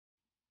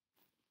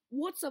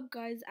What's up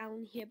guys,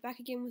 Alan here, back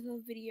again with another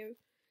video.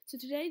 So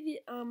today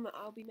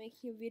I'll be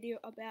making a video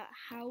about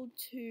how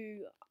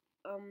to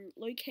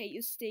locate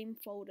your Steam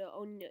folder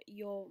on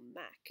your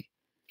Mac.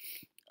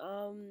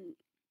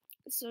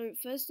 So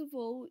first of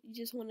all, you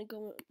just want to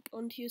go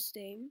onto your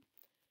Steam,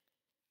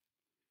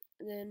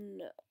 and then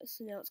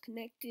so now it's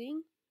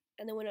connecting,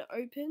 and then when it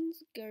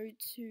opens,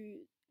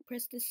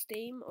 press the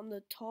Steam on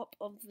the top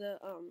of the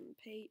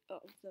page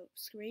of the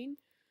screen,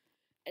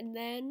 and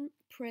then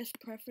press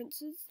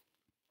Preferences.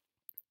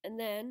 And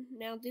then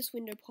now this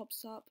window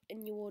pops up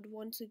and you would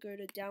want to go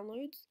to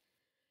downloads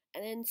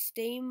and then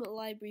Steam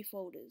library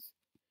folders,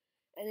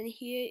 and then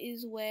here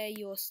is where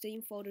your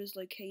Steam folder is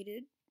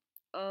located.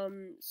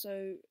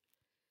 It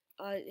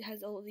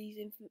has all these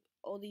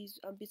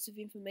bits of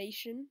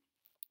information.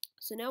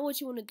 So now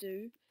what you want to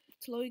do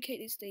to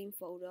locate this Steam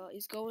folder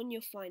is go on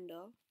your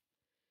Finder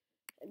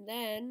and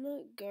then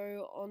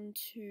go on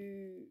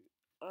to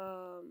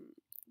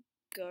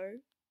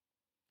go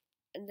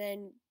and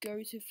then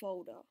go to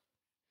Folder.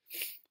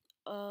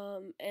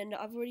 And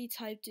I've already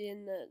typed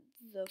in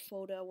the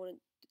folder I want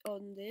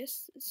on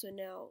this, so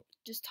now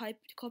just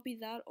copy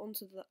that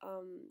onto the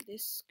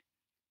this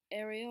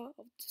area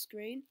of the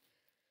screen,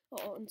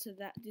 or onto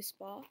this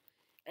bar,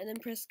 and then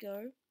press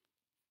go,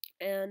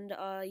 and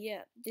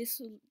yeah,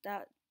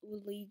 that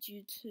will lead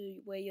you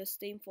to where your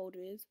Steam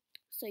folder is.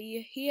 So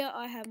here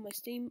I have my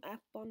Steam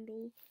app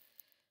bundle,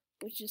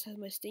 which just has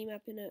my Steam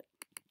app in it,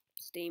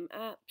 Steam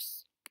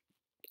apps,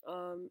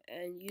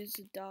 and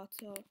user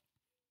data.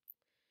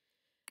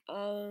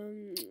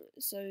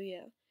 So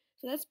yeah,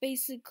 so that's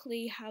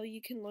basically how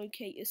you can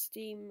locate your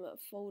Steam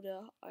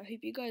folder. I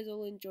hope you guys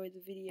all enjoyed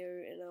the video,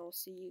 and I'll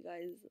see you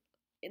guys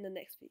in the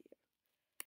next video.